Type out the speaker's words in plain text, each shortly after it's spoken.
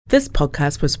This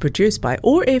podcast was produced by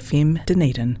OAR FM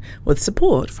Dunedin with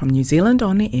support from New Zealand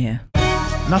On Air.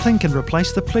 Nothing can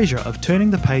replace the pleasure of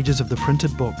turning the pages of the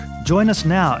printed book. Join us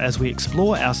now as we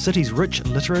explore our city's rich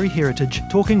literary heritage,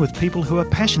 talking with people who are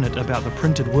passionate about the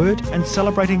printed word and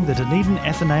celebrating the Dunedin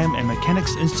Athenaeum and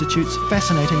Mechanics Institute's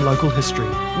fascinating local history.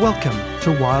 Welcome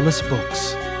to Wireless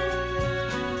Books.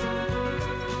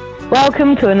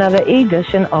 Welcome to another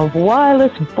edition of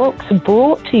Wireless Books,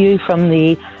 brought to you from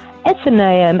the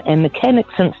Athenaeum and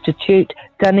Mechanics Institute,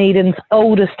 Dunedin's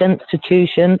oldest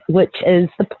institution, which is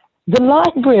the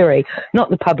library,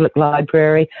 not the public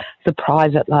library, the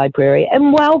private library.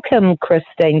 And welcome,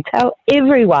 Christine. Tell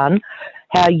everyone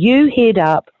how you head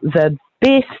up the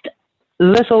best,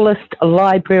 littlest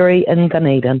library in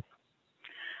Dunedin.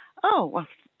 Oh, well,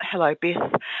 hello, Beth.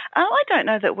 I don't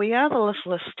know that we are the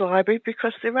littlest library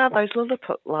because there are those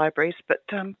Lilliput libraries, but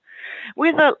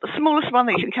we're the smallest one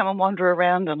that you can come and wander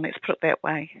around in, let's put it that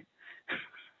way.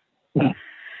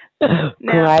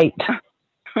 Great.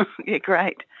 Yeah,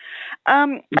 great.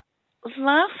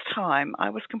 Last time I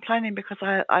was complaining because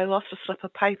I lost a slip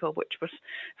of paper which was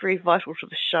very vital to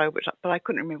the show, but I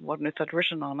couldn't remember what on earth I'd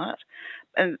written on it.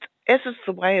 And as is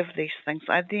the way of these things,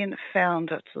 I then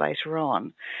found it later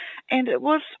on. And it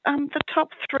was the top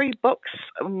three books,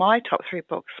 my top three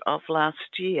books of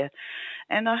last year.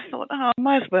 And I thought, I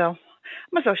might as well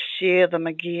share them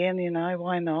again,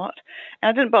 why not? And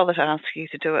I didn't bother to ask you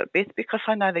to do it, Beth, because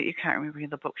I know that you can't remember any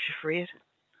of the books you've read.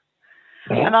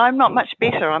 And I'm not much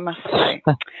better, I must say.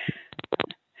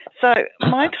 So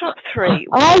my top three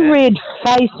were... I read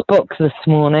Facebook this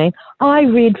morning. I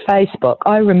remembered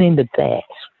that.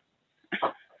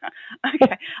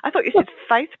 Okay. I thought you said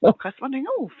Facebook. I was wondering,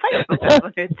 Facebook, I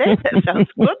haven't heard that. That sounds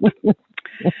good.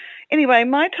 Anyway,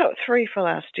 my top three for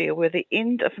last year were The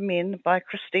End of Men by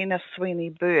Christina Sweeney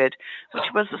Bird, which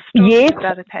was a story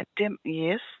about a pandemic.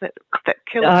 Yes, that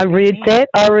killed. I read that.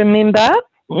 I remember.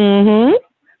 Mm-hmm.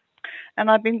 And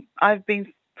I've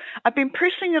been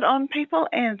pressing it on people,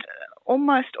 and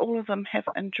almost all of them have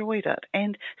enjoyed it.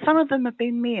 And some of them have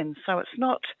been men, so it's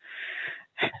not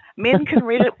men can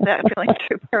read it without feeling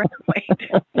too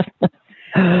paranoid.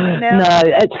 No,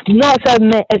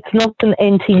 it's not an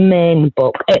anti-man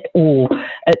book at all.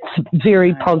 It's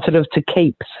very positive to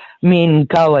keep men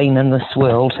going in this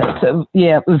world.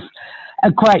 It was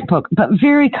a great book, but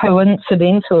very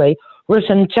coincidentally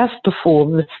written just before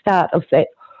the start of that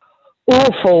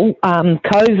awful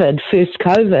COVID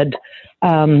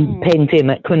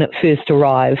pandemic when it first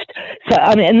arrived. So,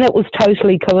 and that was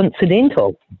totally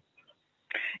coincidental.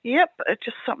 Yep, it's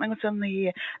just something was in the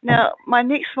air. Now, my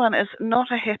next one is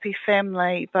Not a Happy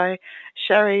Family by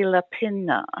Shari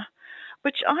Lapena,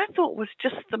 which I thought was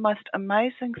just the most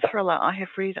amazing thriller I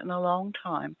have read in a long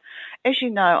time. As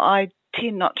you know, I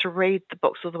tend not to read the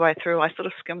books all the way through. I sort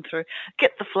of skim through,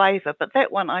 get the flavour. But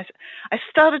that one, I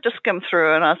started to skim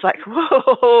through, and I was like,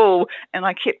 whoa! And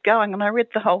I kept going, and I read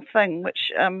the whole thing,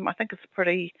 which I think is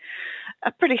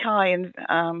a pretty high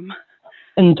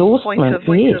endorsement.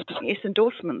 Yes,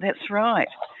 endorsement. That's right.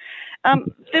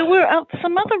 There were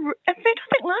some other. In fact, I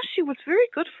think last year was very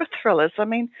good for thrillers. I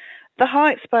mean, The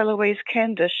Heights by Louise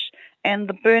Candish and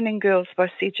The Burning Girls by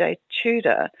C.J.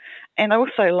 Tudor. And I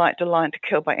also liked A Line to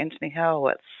Kill by Anthony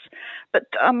Horowitz. But,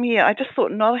 I just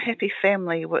thought Not a Happy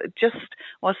Family just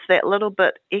was that little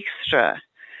bit extra.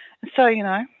 So, and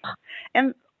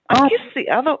I guess the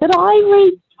other... Did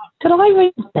I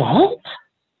read that?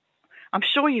 I'm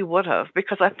sure you would have,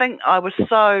 because I think I was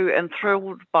so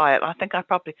enthralled by it. I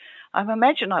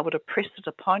imagine I would have pressed it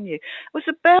upon you. It was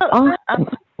about...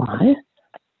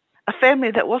 a family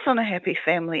that wasn't a happy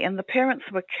family, and the parents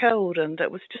were killed, and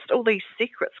it was just all these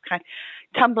secrets kind of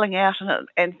tumbling out, and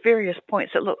at various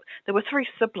points there were three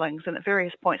siblings, and at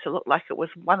various points it looked like it was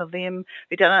one of them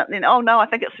who done it, and then, oh no, I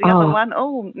think it's the other one.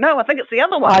 Oh no, I think it's the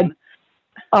other one.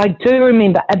 I do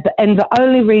remember, and the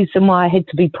only reason why I had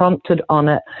to be prompted on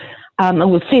it, it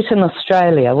was set in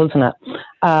Australia, wasn't it?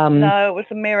 No, it was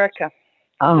America.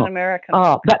 America.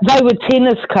 Oh, but they were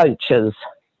tennis coaches,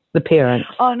 the parents.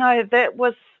 Oh no, that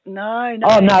was... No.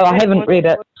 Oh, no, I haven't read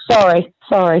it. Sorry.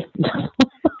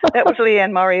 That was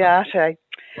Leanne Moriarty.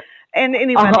 And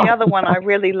anyway, the other one I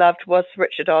really loved was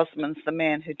Richard Osman's The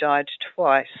Man Who Died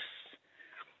Twice,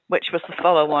 which was the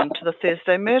follow-on to the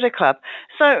Thursday Murder Club.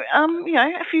 So,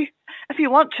 if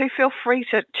you want to, feel free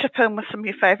to chip in with some of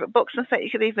your favourite books. In fact, you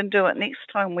could even do it next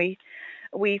time we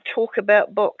talk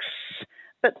about books.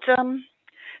 But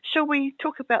shall we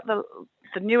talk about the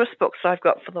newest books I've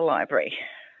got for the library?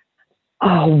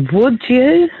 Oh, would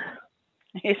you?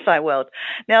 Yes, I will.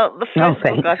 Now, the first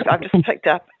book I've just picked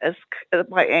up is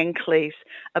by Anne Cleves,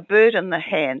 A Bird in the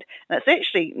Hand, and it's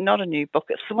actually not a new book.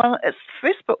 It's the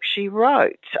first book she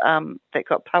wrote that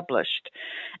got published,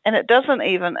 and it doesn't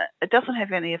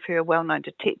have any of her well-known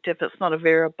detective. It's not a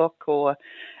Vera book,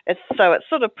 it's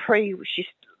sort of I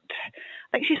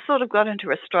think she sort of got into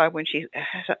her stride when she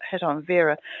hit on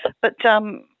Vera, but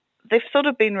they've sort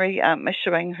of been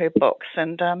reissuing her books,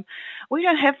 and we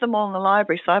don't have them all in the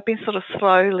library, so I've been sort of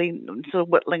slowly sort of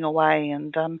whittling away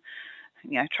and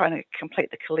trying to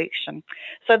complete the collection.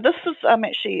 So this is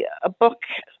actually a book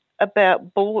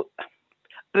about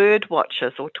bird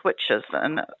watchers or twitchers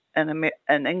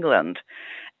in England,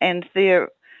 and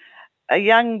a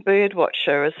young bird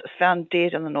watcher is found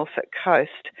dead on the Norfolk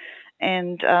coast,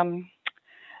 and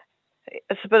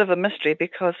it's a bit of a mystery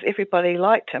because everybody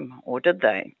liked him, or did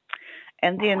they?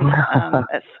 And then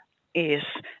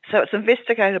it's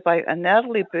investigated by an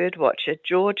elderly bird watcher,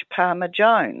 George Palmer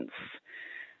Jones.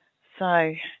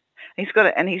 So he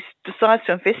decides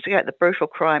to investigate the brutal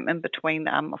crime in between,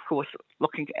 of course,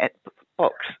 looking at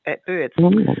books at birds.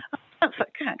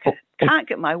 Can't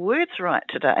get my words right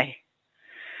today.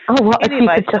 Oh, well,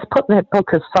 anyway, if you could just put that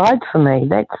book aside for me,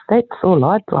 that's all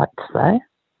I'd like to say.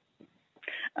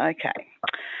 Okay.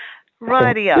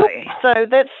 Rightio. So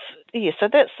that's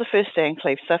the first Anne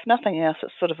Cleves. So if nothing else,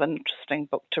 it's sort of an interesting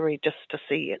book to read just to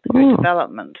see the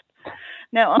development.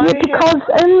 Now, because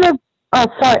in the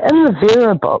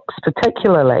Vera books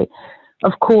particularly,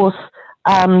 of course,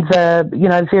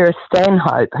 Vera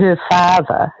Stanhope,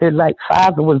 her late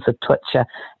father was a twitcher,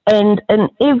 and in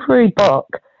every book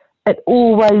it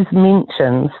always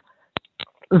mentions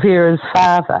Vera's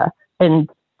father and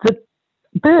the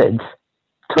birds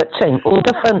twitching or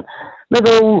different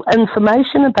little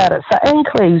information about it. So Anne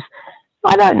Cleves,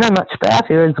 I don't know much about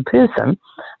her as a person,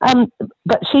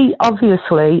 but she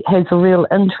obviously has a real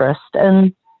interest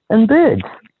in birds.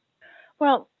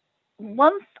 Well,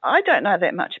 I don't know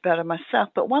that much about her myself,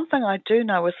 but one thing I do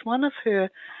know is one of her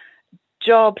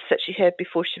jobs that she had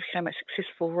before she became a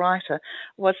successful writer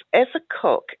was as a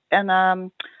cook in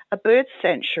a bird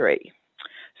sanctuary.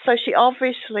 So she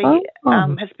obviously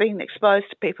has been exposed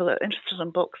to people that are interested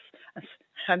in books,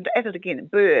 and at it again,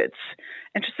 birds,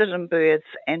 interested in birds,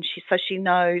 and she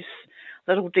knows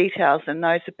little details and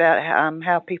knows about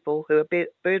how people who are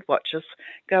bird watchers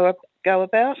go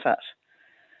about it.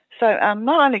 So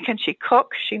not only can she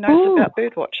cook, she knows about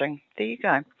bird watching. There you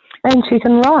go. And she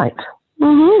can write.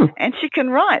 Mm-hmm. And she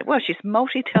can write. Well, she's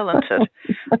multi-talented.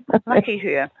 Lucky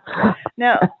her.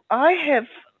 Now,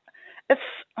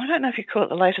 I don't know if you call it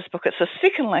the latest book. It's the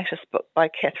second latest book by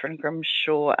Catherine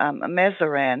Grimshaw,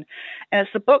 Mazarin, and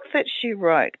it's the book that she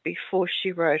wrote before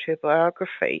she wrote her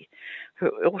autobiography.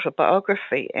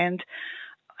 And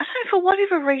I don't know, for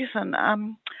whatever reason,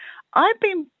 I've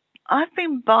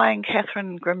been buying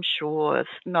Catherine Grimshaw's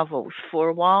novels for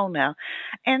a while now,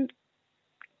 and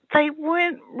they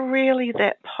weren't really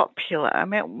that popular. I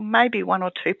mean, maybe one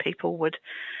or two people would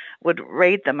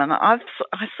read them, and I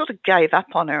sort of gave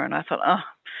up on her, and I thought,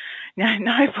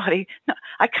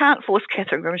 I can't force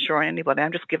Catherine Grimshaw on anybody,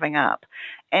 I'm just giving up.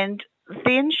 And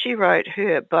then she wrote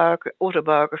her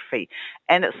autobiography,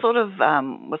 and it sort of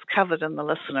was covered in the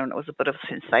Listener, and it was a bit of a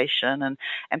sensation,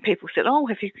 and people said, oh,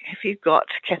 have you got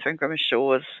Catherine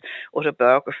Grimshaw's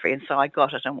autobiography? And so I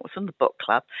got it, and it was in the book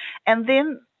club. And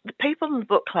then the people in the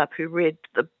book club who read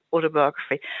the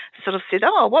autobiography sort of said,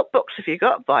 oh, what books have you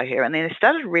got by her? And then they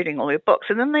started reading all her books,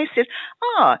 and then they said,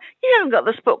 oh, you haven't got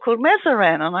this book called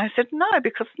Mazarin. And I said, no,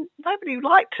 because nobody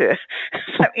liked her.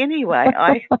 So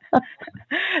anyway,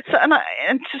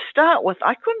 and to start with,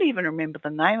 I couldn't even remember the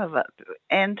name of it.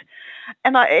 And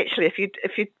I actually,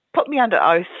 if you put me under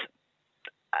oath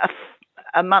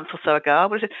a month or so ago, I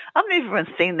would have said, I've never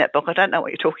even seen that book. I don't know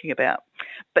what you're talking about.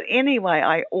 But anyway,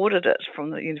 I ordered it from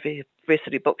the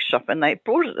university bookshop, and they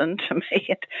brought it in to me,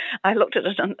 and I looked at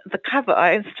it, and the cover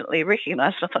I instantly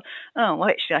recognised. I thought, oh, well,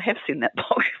 actually, I have seen that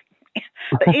book.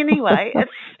 But anyway,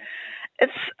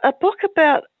 it's a book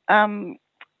about, and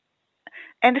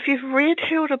if you've read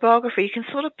her autobiography, you can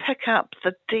sort of pick up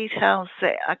the details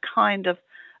that are kind of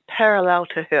parallel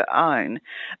to her own,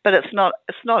 but it's not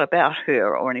about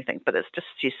her or anything, but it's just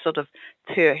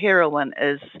her heroine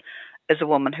is a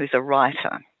woman who's a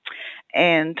writer,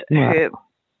 and the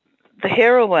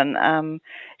heroine,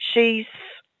 she's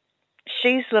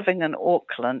living in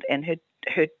Auckland, and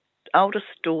her oldest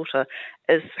daughter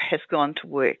has gone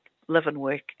to live and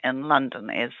work in London,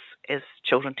 as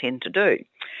children tend to do,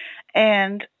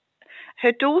 and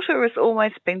her daughter has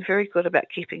always been very good about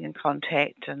keeping in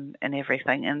contact and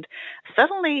everything, and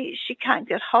suddenly she can't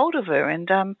get hold of her,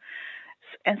 and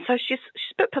so she's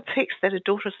a bit perplexed that her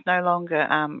daughter's no longer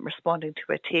responding to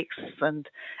her texts and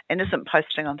isn't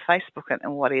posting on Facebook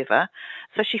and whatever.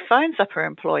 So she phones up her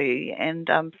employee and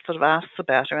sort of asks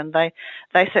about her, and they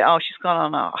say, oh, she's gone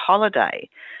on a holiday.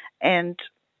 And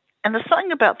there's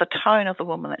something about the tone of the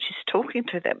woman that she's talking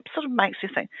to that sort of makes you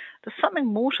think there's something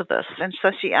more to this. And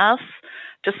so she asks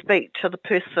to speak to the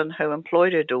person who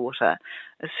employed her daughter,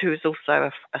 who is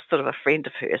also a sort of a friend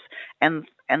of hers. And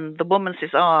the woman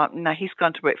says, oh, no, he's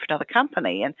gone to work for another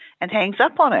company, and hangs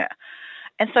up on her.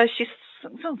 And so she's,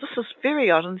 oh, this is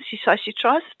very odd. And she tries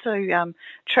to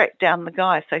track down the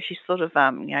guy. So she sort of,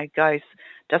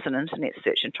 does an internet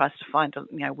search and tries to find,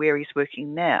 where he's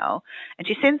working now. And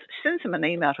she sends him an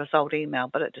email to his old email,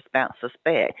 but it just bounces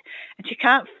back. And she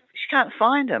can't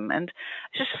find him. And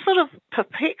it's just sort of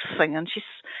perplexing. And she's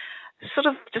sort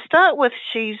of, to start with,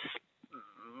 she's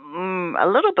a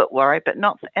little bit worried, but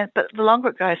not. But the longer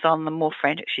it goes on, the more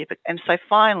frantic she. And so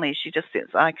finally, she just says,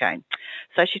 "Okay."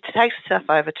 So she takes herself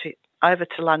over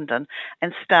to London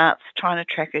and starts trying to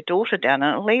track her daughter down,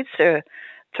 and it leads her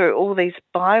through all these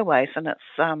byways, and it's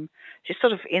she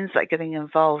sort of ends up getting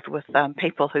involved with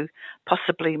people who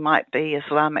possibly might be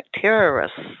Islamic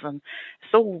terrorists, and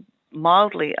it's all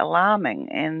mildly alarming.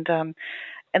 And at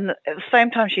the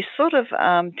same time, she's sort of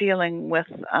dealing with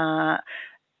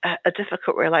a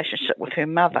difficult relationship with her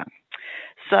mother.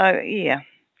 So, yeah.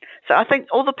 So I think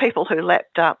all the people who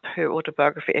lapped up her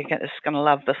autobiography are just going to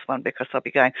love this one, because they'll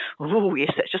be going, oh,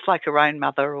 yes, that's just like her own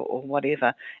mother or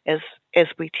whatever, as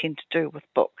we tend to do with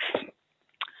books.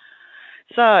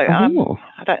 So,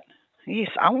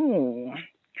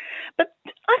 but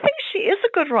I think she is a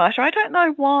good writer. I don't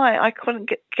know why I couldn't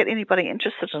get anybody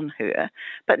interested in her.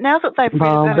 But now that they've read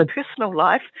about her personal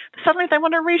life, suddenly they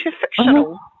want to read her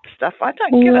fictional stuff. I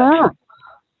don't get it.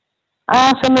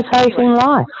 Art imitating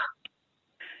life.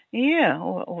 Yeah,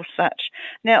 or such.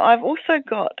 Now, I've also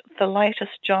got the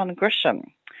latest John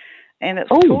Grisham, and it's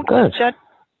called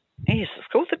it's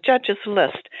called The Judge's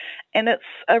List, and it's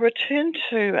a return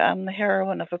to the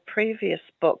heroine of a previous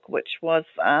book, which was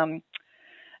The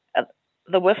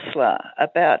Whistler,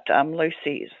 about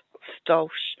Lucy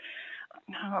Stolch.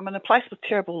 I'm in a place with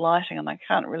terrible lighting and I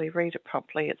can't really read it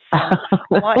properly. It's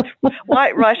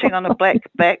white writing on a black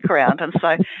background, and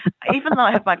so even though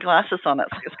I have my glasses on,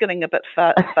 it's getting a bit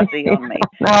fuzzy on me.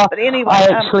 No, but anyway, I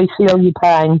actually feel your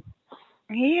pain.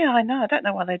 Yeah, I know. I don't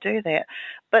know why they do that,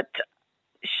 but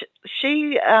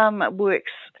she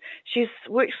works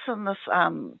in this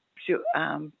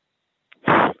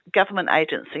government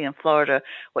agency in Florida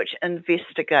which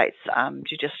investigates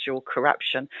judicial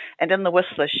corruption. And in The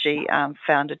Whistler, she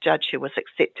found a judge who was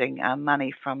accepting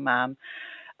money from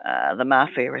the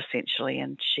mafia, essentially,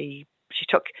 and she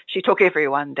took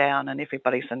everyone down, and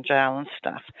everybody's in jail and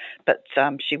stuff. But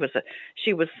she was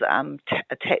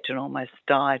attacked and almost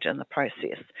died in the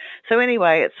process. So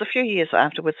anyway, it's a few years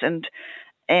afterwards, and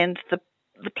the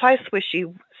place where she's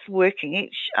working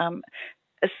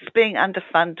is being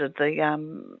underfunded.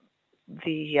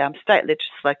 The state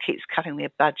legislature keeps cutting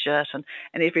their budget, and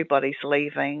everybody's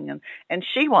leaving, and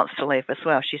she wants to leave as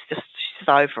well. She's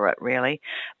over it, really.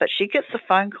 But she gets a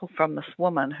phone call from this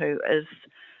woman who is,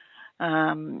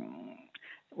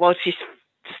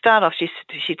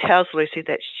 she tells Lucy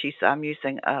that she's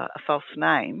using a false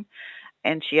name,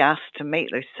 and she asks to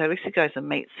meet Lucy. So Lucy goes and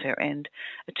meets her, and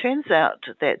it turns out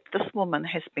that this woman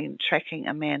has been tracking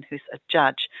a man who's a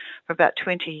judge for about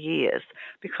 20 years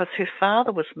because her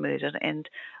father was murdered, and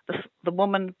the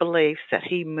woman believes that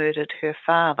he murdered her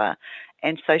father.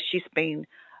 And so she's been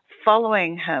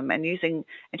following him and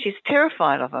she's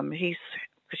terrified of him.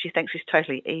 Because she thinks he's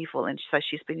totally evil, and so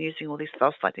she's been using all these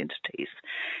false identities.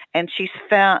 And she's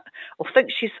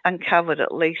thinks she's uncovered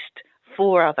at least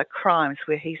 4 other crimes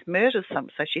where he's murdered some.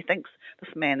 So she thinks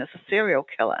this man is a serial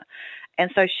killer.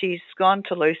 And so she's gone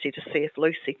to Lucy to see if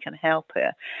Lucy can help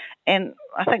her. And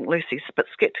I think Lucy's a bit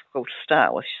sceptical to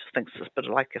start with. She thinks it's a bit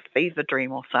like a fever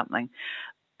dream or something.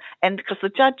 And because the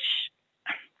judge,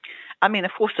 I mean,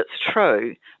 of course it's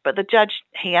true, but the judge,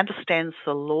 he understands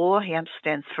the law, he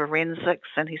understands forensics,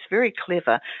 and he's very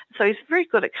clever. So he's very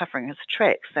good at covering his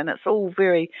tracks, and it's all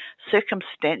very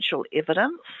circumstantial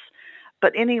evidence.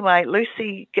 But anyway,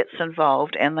 Lucy gets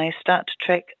involved, and they start to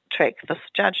track this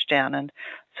judge down. And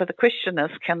so the question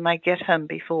is, can they get him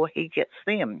before he gets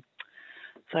them?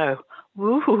 So,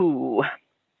 woohoo!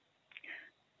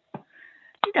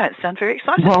 You don't sound very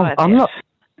excited by that. I'm not.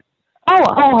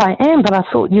 Oh, I am, but I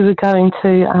thought you were going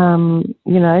to,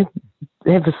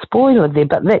 have a spoiler there,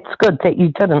 but that's good that you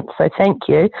didn't, so thank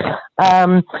you.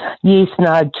 Yes,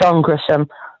 no, John Grisham,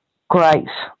 great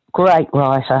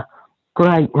writer.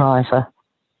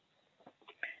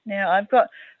 Now, I've got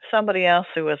somebody else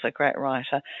who is a great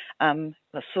writer. It's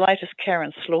the latest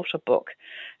Karen Slaughter book,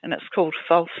 and it's called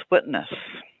False Witness.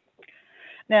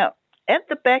 Now, at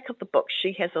the back of the book,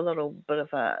 she has a little bit of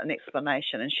an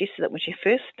explanation, and she said that when she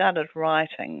first started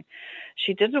writing,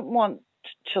 she didn't want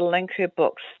to link her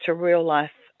books to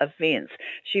real-life events.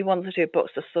 She wanted her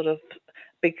books to sort of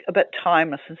be a bit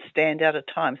timeless and stand out of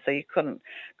time, so you couldn't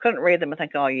read them and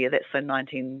think, oh yeah, that's the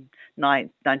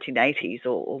 1980s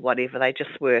or whatever. They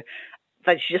just were.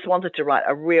 She just wanted to write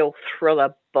a real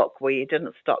thriller book where you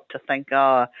didn't stop to think,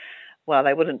 oh, well,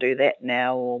 they wouldn't do that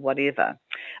now or whatever.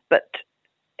 But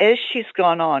as she's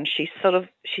gone on, she started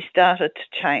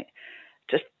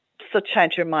to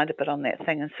change her mind a bit on that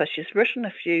thing, and so she's written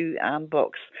a few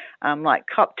books like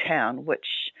Coptown,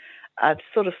 which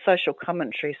sort of social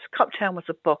commentaries. Coptown was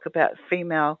a book about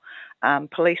female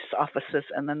police officers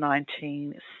in the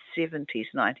 1970s,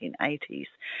 1980s,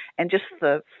 and just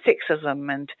the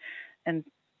sexism and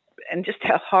just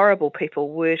how horrible people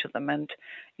were to them, and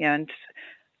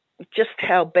just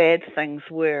how bad things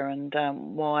were, and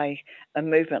why a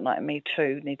movement like Me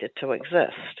Too needed to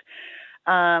exist.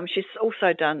 She's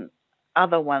also done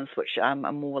other ones which are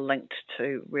more linked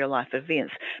to real life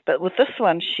events, but with this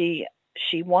one, she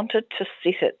wanted to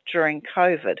set it during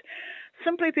COVID,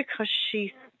 simply because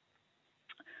I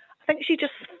think she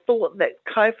just thought that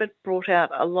COVID brought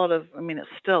out a lot of, it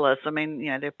still is,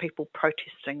 there are people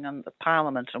protesting in the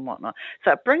parliament and whatnot,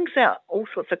 so it brings out all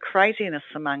sorts of craziness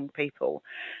among people,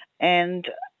 and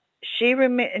she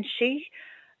links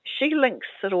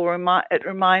it, or it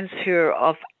reminds her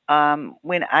of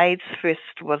when AIDS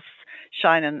first was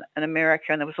shown in America,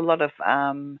 and there was a lot of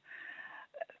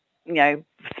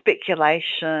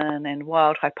speculation and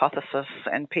wild hypothesis,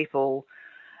 and people,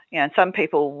 and some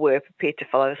people were prepared to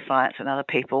follow the science and other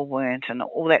people weren't, and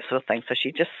all that sort of thing. So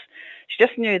she just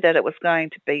knew that it was going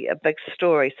to be a big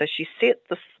story. So she set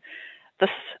this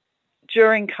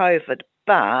during COVID,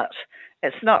 but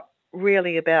it's not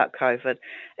really about COVID.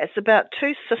 It's about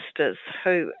two sisters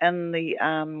who, in the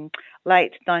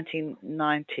late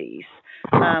 1990s,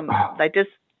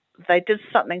 they did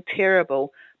something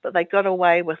terrible, but they got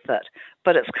away with it.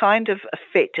 But it's kind of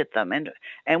affected them, and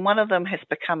one of them has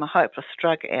become a hopeless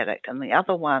drug addict, and the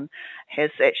other one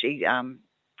has actually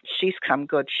she's come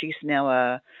good. She's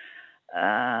now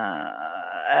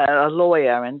a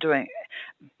lawyer and doing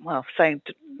well.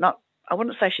 I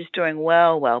wouldn't say she's doing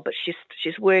well, but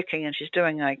she's working and she's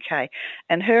doing okay.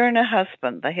 And her and her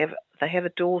husband, they have a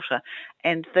daughter,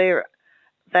 and they're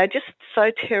just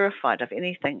so terrified of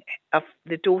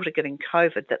their daughter getting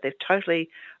COVID that they've totally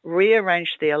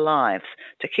rearranged their lives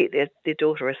to keep their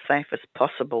daughter as safe as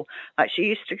possible. Like, she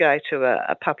used to go to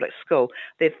a public school.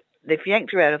 They've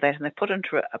yanked her out of that, and they've put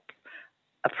into a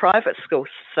private school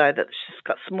so that she's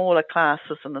got smaller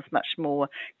classes and there's much more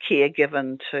care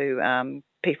given to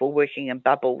people working in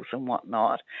bubbles and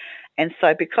whatnot. And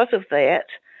so because of that,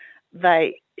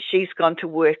 she's gone to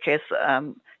work as,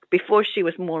 before she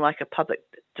was more like a public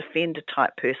defender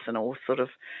type person, or sort of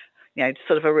a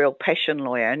real passion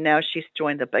lawyer. And now she's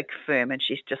joined a big firm, and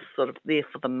she's just sort of there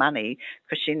for the money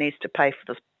because she needs to pay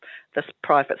for this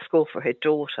private school for her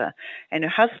daughter. And her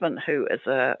husband, who is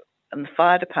in the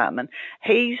fire department,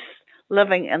 he's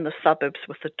living in the suburbs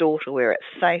with the daughter where it's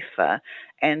safer,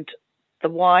 and the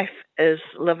wife is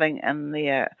living in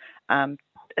their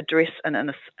address in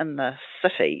the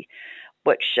city,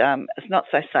 which is not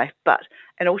so safe.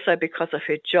 And also because of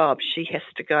her job, she has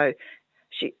to go.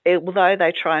 Although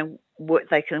they try and work,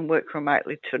 they can work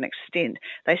remotely to an extent,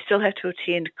 they still have to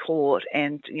attend court,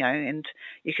 and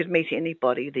you could meet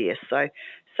anybody there. So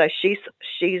she's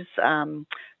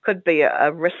could be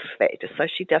a risk factor. So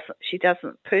she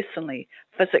doesn't personally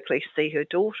physically see her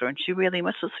daughter, and she really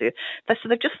misses her.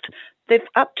 They've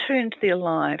upturned their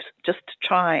lives just to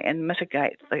try and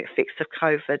mitigate the effects of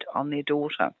COVID on their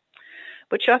daughter,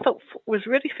 which I thought was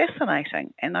really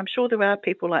fascinating. And I'm sure there are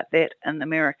people like that in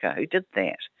America who did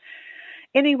that.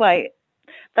 Anyway,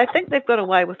 they think they've got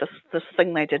away with this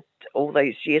thing they did all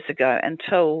these years ago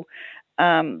until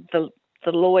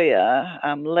the lawyer,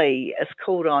 Lee, is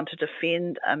called on to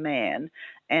defend a man,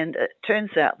 and it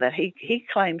turns out that he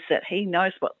claims that he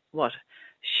knows what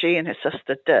she and her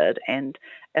sister did, and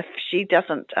if she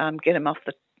doesn't get him off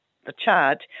the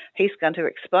charge, he's going to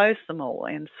expose them all.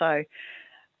 And so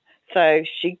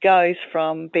she goes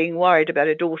from being worried about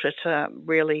her daughter to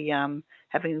really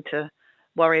having to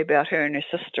worry about her and her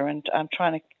sister, and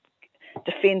trying to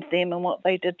defend them and what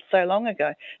they did so long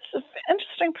ago. It's an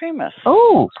interesting premise.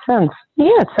 Oh, sounds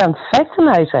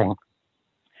fascinating.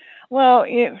 Well,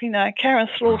 you know, Karen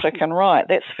Slaughter can write,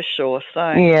 that's for sure.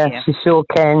 So yeah, she sure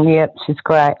can. Yep, she's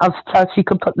great. So if you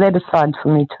could put that aside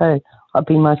for me too, I'd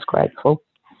be most grateful.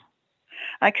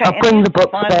 Okay, I'll bring the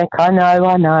books back. I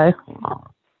know.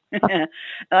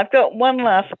 I've got one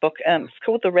last book. It's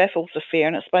called The Raffles Affair,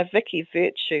 and it's by Vicky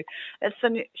Virtue.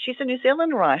 She's a New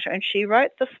Zealand writer, and she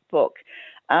wrote this book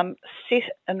set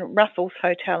in Raffles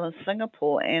Hotel in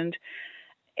Singapore, and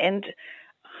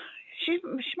she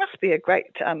must be a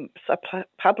great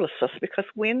publicist, because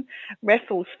when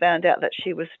Raffles found out that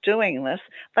she was doing this,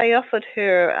 they offered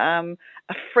her a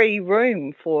free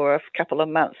room for a couple of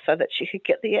months so that she could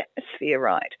get the atmosphere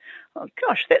right. Oh,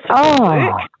 gosh, that's a good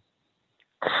work.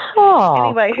 Oh,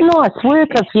 anyway, nice work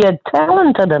if you're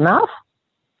talented enough.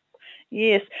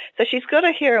 Yes, so she's got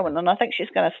a heroine, and I think she's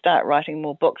going to start writing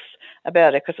more books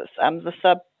about her, because it's the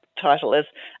subtitle is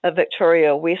A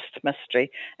Victoria West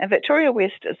Mystery. And Victoria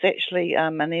West is actually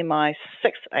an MI6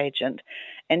 agent,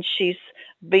 and she's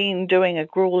been doing a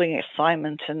grueling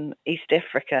assignment in East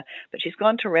Africa, but she's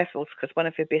gone to Raffles because one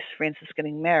of her best friends is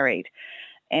getting married.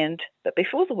 But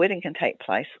before the wedding can take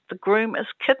place, the groom is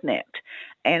kidnapped,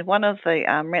 and one of the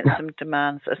ransom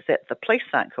demands is that the police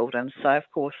aren't called in. So, of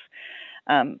course,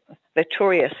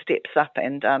 Victoria steps up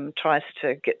and tries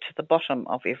to get to the bottom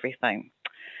of everything.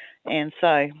 And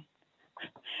so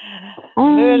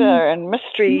murder and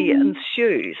mystery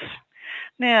ensues.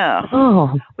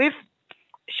 Now,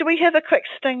 should we have a quick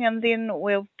sting, and then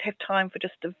we'll have time for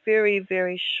just a very,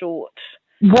 very short...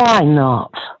 Why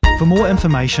not? For more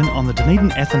information on the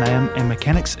Dunedin Athenaeum and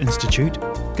Mechanics Institute,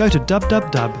 go to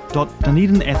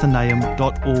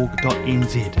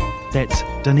www.dunedinathenaeum.org.nz. That's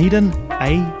Dunedin,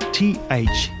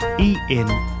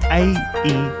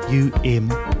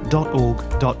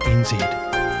 ATHENAEUM.org.nz.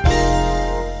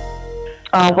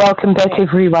 Welcome back,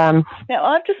 everyone. Now,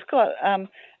 I've just got a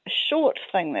short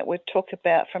thing that we'd talk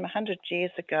about from 100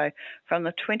 years ago, from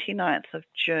the 29th of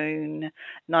June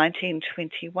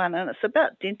 1921, and it's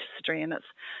about dentistry, and it's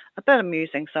a bit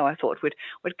amusing, so I thought we'd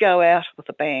go out with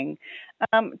a bang.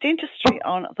 Dentistry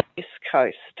on the West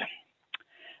Coast.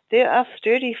 There are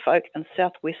sturdy folk in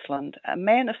South Westland, a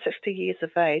man of 60 years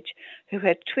of age who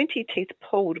had 20 teeth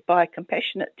pulled by a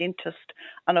compassionate dentist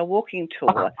on a walking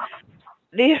tour,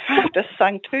 thereafter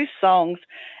sung 2 songs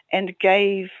and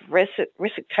gave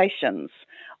recitations,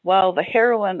 while the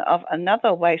heroine of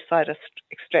another wayside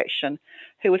extraction,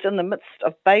 who was in the midst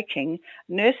of baking,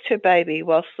 nursed her baby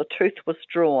whilst the tooth was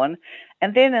drawn,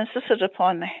 and then insisted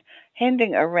upon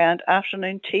handing around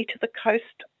afternoon tea to the coach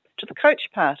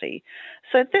party.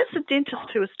 So that's a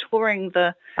dentist who is touring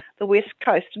the West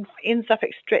Coast and ends up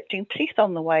extracting teeth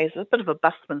on the way. It's a bit of a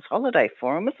busman's holiday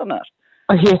for him, isn't it?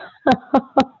 Oh, yeah.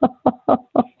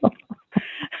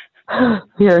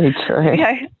 Very true. You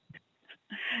know,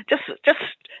 just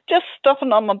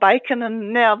stopping on my bacon,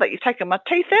 and now that you've taken my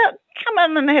teeth out, come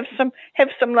in and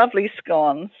have some lovely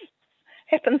scones.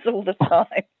 Happens all the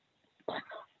time.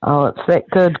 Oh, it's that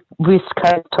good West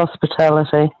Coast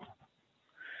hospitality.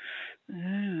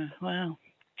 Oh, wow.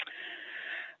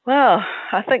 Well,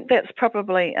 I think that's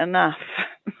probably enough,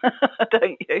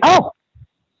 don't you? Oh.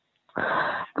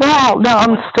 Well, no,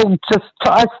 I'm still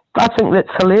I think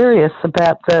that's hilarious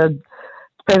about the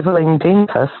travelling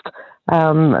dentist.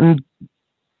 And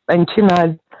you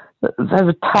know, they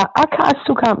were I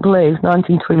still can't believe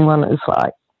 1921 is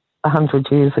like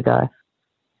 100 years ago.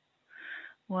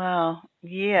 Wow,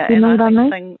 yeah. You know what I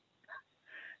mean?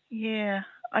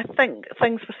 I think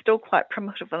things were still quite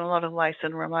primitive in a lot of ways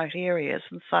in remote areas,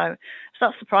 and so it's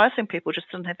not surprising people just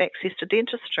didn't have access to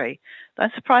dentistry.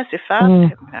 I'm surprised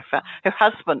her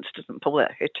husband didn't pull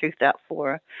her tooth out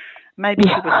for her. Maybe she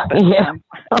was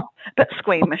a bit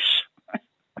squeamish.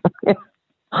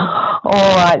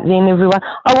 All right then, everyone.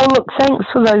 Oh, well, look, thanks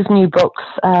for those new books,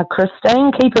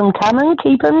 Christine. Keep them coming.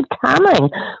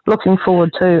 Looking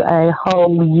forward to a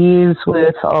whole year's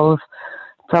worth of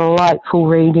delightful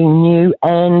reading, new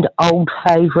and old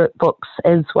favourite books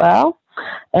as well.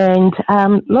 And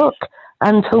look,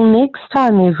 until next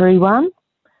time, everyone,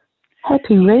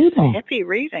 happy reading. Happy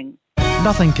reading.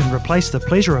 Nothing can replace the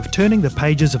pleasure of turning the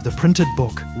pages of the printed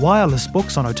book. Wireless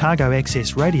Books on Otago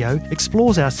Access Radio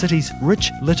explores our city's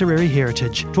rich literary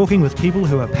heritage, talking with people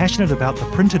who are passionate about the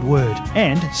printed word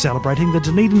and celebrating the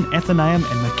Dunedin Athenaeum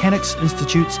and Mechanics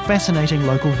Institute's fascinating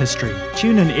local history.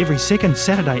 Tune in every second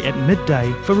Saturday at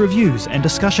midday for reviews and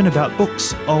discussion about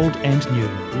books old and new.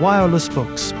 Wireless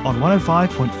Books on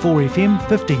 105.4 FM,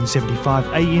 1575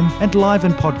 AM and live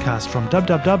in podcast from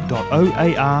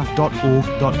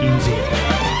www.oar.org.nz.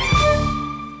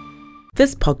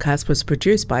 This podcast was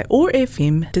produced by OAR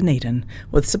FM Dunedin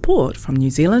with support from New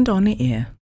Zealand On Air.